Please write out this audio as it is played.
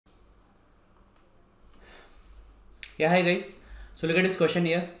Yeah, hi guys. So look at this question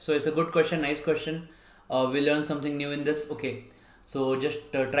here. So it's a good question, nice question. We'll learn something new in this. Okay. So just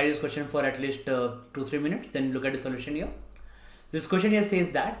try this question for at least 2-3 minutes. Then look at the solution here. This question here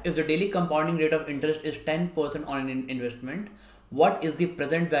says that if the daily compounding rate of interest is 10% on an investment, what is the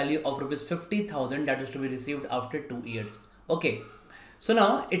present value of rupees 50,000 that is to be received after 2 years? Okay. So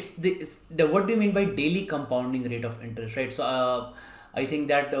now it's the what do you mean by daily compounding rate of interest, right? So I think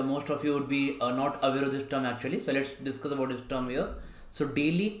that most of you would be not aware of this term actually. So let's discuss about this term here. So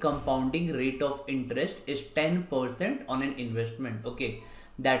daily compounding rate of interest is 10% on an investment. Okay,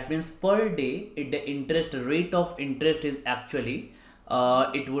 that means per day the interest rate of interest is actually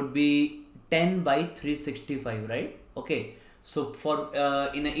it would be 10 by 365, right? Okay, so for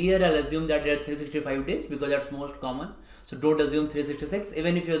in a year I'll assume that there are 365 days because that's most common. So don't assume 366.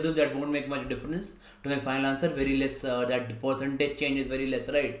 Even if you assume, that won't make much difference to my final answer. Very less, that the percentage change is very less,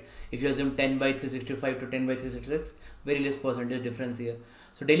 right? If you assume 10 by 365 to 10 by 366, very less percentage difference here.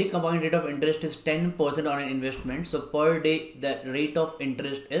 So daily compounding rate of interest is 10% on an investment. So per day the rate of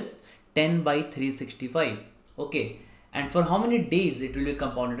interest is 10 by 365. Okay, and for how many days it will be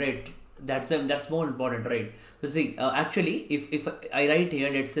compounded, right? That's more important, right? So see, actually if I write here,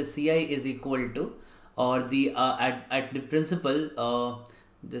 let's say CI is equal to, or the at the principal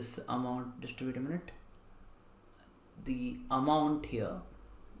this amount, just wait a minute, the amount here,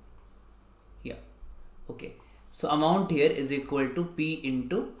 yeah, okay, so amount here is equal to P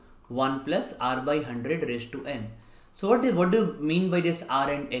into 1 plus R by 100 raised to N. So what do you mean by this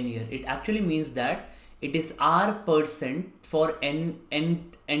R and N here? It actually means that it is R% for N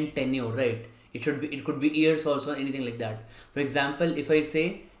tenure, right? It could be years also, anything like that. For example, if I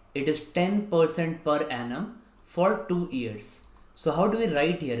say it is 10% per annum for 2 years. So how do we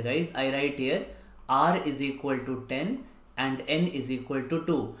write here, guys? I write here R is equal to 10 and N is equal to 2.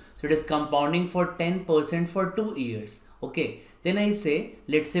 So it is compounding for 10% for 2 years. Okay. Then I say,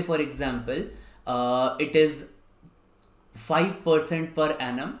 let's say for example, it is 5% per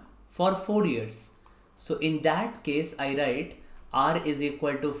annum for 4 years. So in that case, I write R is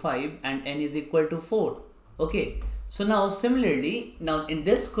equal to 5 and N is equal to 4. Okay. So now similarly, now in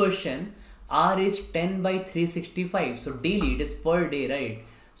this question, R is 10 by 365. So daily it is per day, right?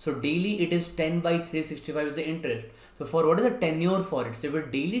 So daily it is 10 by 365 is the interest. So for what is the tenure for it? So if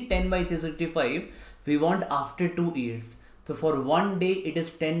it's daily 10 by 365, we want after 2 years. So for one day it is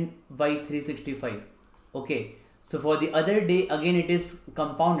 10 by 365. Okay. So for the other day again it is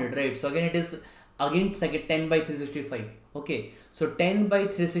compounded, right? So again it is it's like a 10 by 365. Okay, so 10 by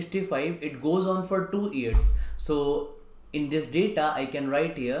 365, it goes on for 2 years. So in this data I can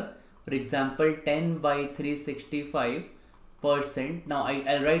write here, for example, 10 by 365 percent. Now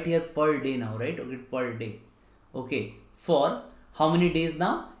I'll write here per day now, right? Okay, per day. Okay, for how many days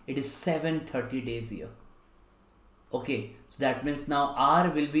now? It is 730 days here. Okay, so that means now R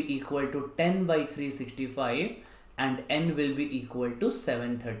will be equal to 10 by 365 and N will be equal to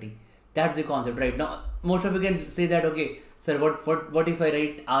 730. That's the concept, right? Now most of you can say that, okay sir, what if I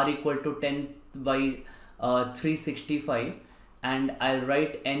write R equal to 10 by 365 and I'll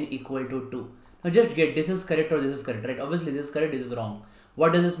write N equal to 2. Now just get this is correct or this is correct, right? Obviously this is correct, this is wrong.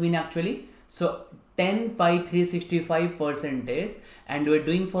 What does this mean actually? So 10 by 365 percentage, and we're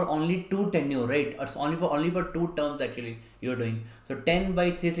doing for only 2 tenure, right? It's only for 2 terms actually you're doing. So 10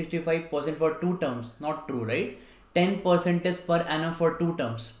 by 365% for 2 terms, not true, right? 10% per annum for 2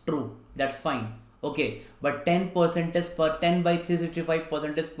 terms, true, that's fine. Okay, but 10% per 10 by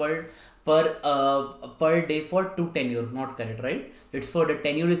 365% per day for 2 tenure, not correct, right? It's for the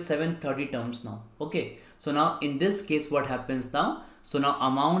tenure is 730 terms now. Okay, so now in this case what happens now? So now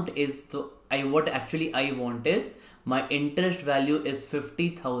amount is, so what actually I want is my interest value is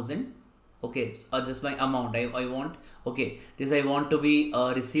 50,000. Okay, so this is my amount I want. Okay, this I want to be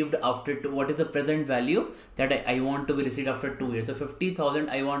received after what is the present value that I want to be received after 2 years. So 50,000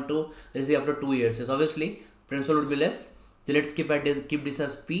 I want to receive after 2 years. So obviously principal would be less. So let's keep this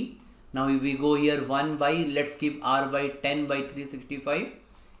as P. Now we go here 1 by, let's keep R by 10 by 365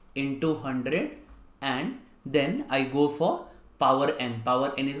 into 100, and then I go for power N.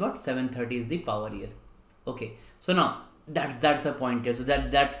 Power N is what? 730 is the power here. Okay, so now that's the point here. So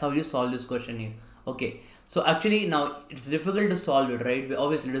that's how you solve this question here. Okay, so actually now it's difficult to solve it, right?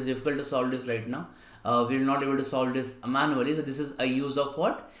 Obviously it is difficult to solve this right now. We're not able to solve this manually. So this is a use of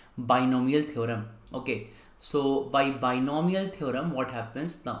what? Binomial theorem. Okay, so by binomial theorem what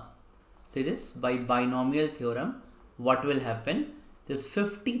happens now? See this, by binomial theorem what will happen? This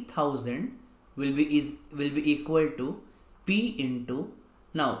 50,000 will be equal to P into,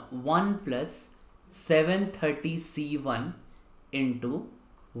 now 1 plus 730 C1 into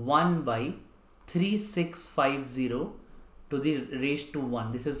 1 by 3650 to the raised to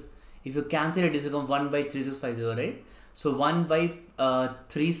 1. This is, if you cancel it, this will become 1 by 3650, right? So 1 by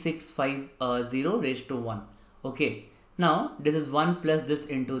 3650 raised to 1. Okay, now this is 1 plus this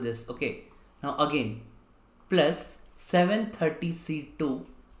into this. Okay, now again plus 730C2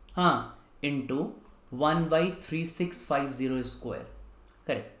 into 1 by 3650 square,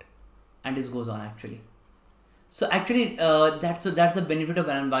 correct? And this goes on actually. So actually that's the benefit of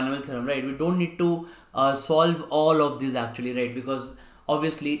binomial theorem, right? We don't need to solve all of these actually, right? Because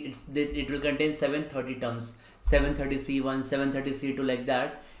obviously it will contain 730 terms, 730C1, 730C2, like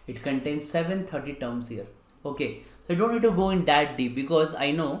that. It contains 730 terms here. Okay, so I don't need to go in that deep, because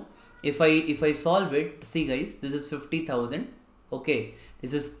I know if I solve it, see guys, this is 50,000. Okay,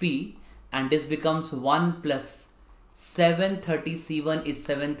 this is P, and this becomes 1 plus 730C1 is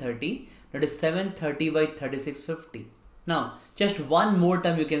 730. That is 730 by 3650. Now just one more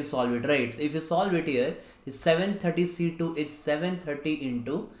term you can solve it, right? So if you solve it here, is 730C2 is 730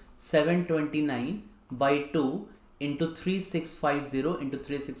 into 729 by 2 into 3650 into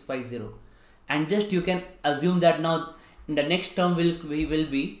 3650. And just you can assume that now in the next term will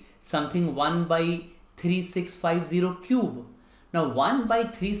be something 1 by 3650 cube. Now 1 by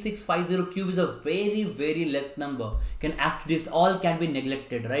 3650 cube is a very less number. This all can be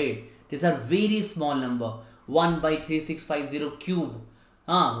neglected, right? These are very small number. 1 by 3650 cube.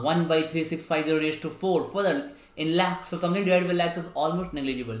 1 by 3650 raised to 4. Further, in lakhs, so something divided by lakhs is almost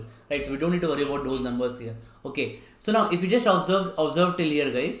negligible, right? So we don't need to worry about those numbers here. Okay. So now if you just observe till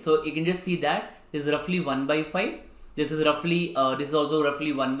here, guys, so you can just see that this is roughly 1 by 5. This is roughly this is also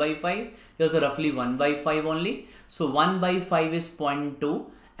roughly 1 by 5. This is also roughly 1 by 5 only. So 1 by 5 is 0.2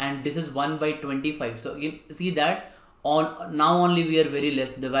 and this is 1 by 25. So you see that on now only we are very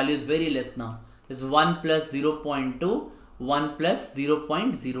less. The value is very less now. This is 1 plus 0.2, 1 plus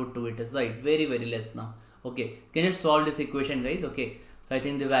 0.02. It is, right? Very less now. Okay, can you solve this equation, guys? Okay, so I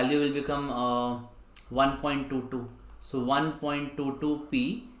think the value will become 1.22. So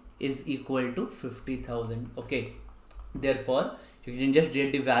 1.22p is equal to 50,000. Okay, therefore you can just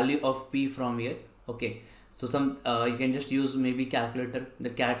get the value of p from here. Okay, so some you can just use maybe calculator.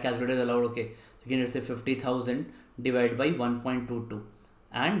 The calculator is allowed. Okay, so you can just say 50,000 divided by 1.22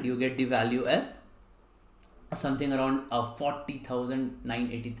 and you get the value as something around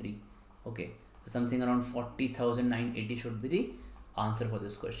 40,983. Okay, so something around 40,980 should be the answer for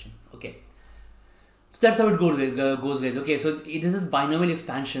this question. Okay, so that's how it goes, guys. Okay, so this is binomial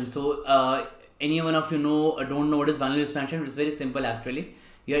expansion. So any one of you don't know what is binomial expansion? It's very simple actually.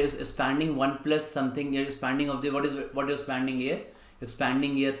 You're expanding 1 plus something. You're expanding of the what you're expanding here? You're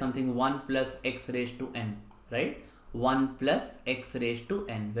expanding here something 1 plus x raised to n, right? 1 plus x raised to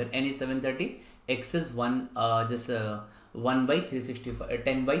n, where n is 730, x is 1 1 by 365,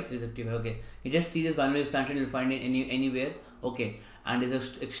 10 by 365. Okay, you just see this binomial expansion, you'll find it anywhere. Okay, and is a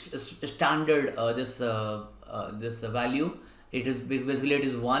standard this value. It is basically it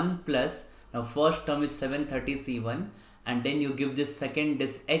is 1 plus, now first term is 730c1 and then you give this second,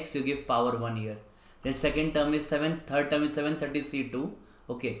 this x you give power 1 here. Then second term is third term is 730c2.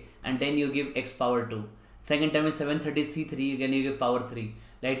 Okay, and then you give x power 2. Second term is 730c3, again you give power 3.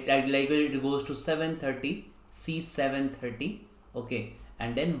 Like it goes to 730 c730. Okay,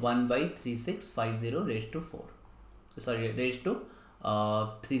 and then 1 by 3650 raised to 4. Sorry, raised to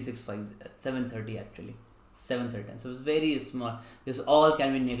 730 actually. 730. So it's very small. This all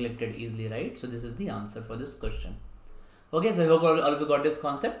can be neglected easily, right? So this is the answer for this question. Okay, so I hope all of you got this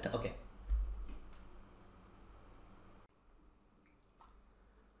concept. Okay.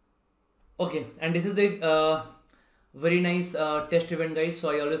 Okay, and this is the very nice test event, guys.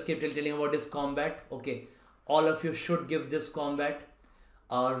 So I always keep telling about this combat. Okay, all of you should give this combat.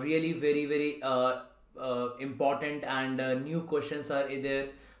 Really very important, and new questions are there.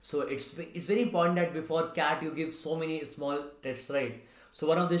 So it's very important that before CAT you give so many small tests, right? So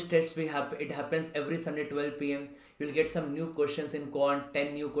one of these tests it happens every Sunday 12 p.m. You'll get some new questions in quant,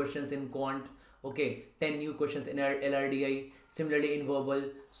 10 new questions in quant. Okay, 10 new questions in LRDI, similarly in verbal.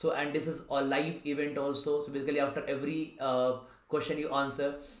 So, and this is a live event also. So basically after every question you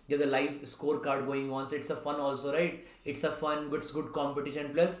answer, there's a live scorecard going on. So it's a fun also, right? It's a fun, good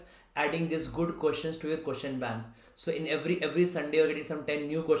competition, plus adding these good questions to your question bank. So in every Sunday you're getting some 10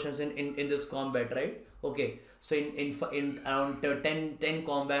 new questions in this combat, right? Okay, so in around 10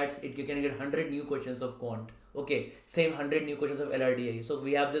 combats, you can get 100 new questions of quant. Okay, same 100 new questions of LRDI. So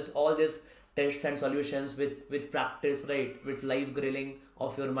we have all this tests and solutions with practice, right? With live grilling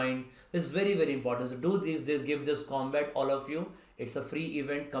of your mind. It's very important. So do this give this combat, all of you. It's a free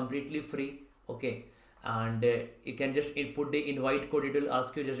event, completely free. Okay, and you can just put the invite code. It will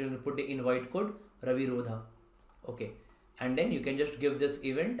ask you, just you will put the invite code Ravi Rodha. Okay, and then you can just give this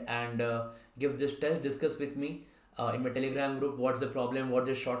event and give this test, discuss with me in my Telegram group what's the problem, what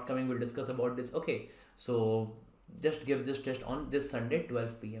the shortcoming, we'll discuss about this. Okay, so just give this test on this Sunday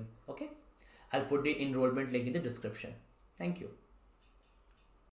 12 p.m. Okay, I'll put the enrollment link in the description. Thank you.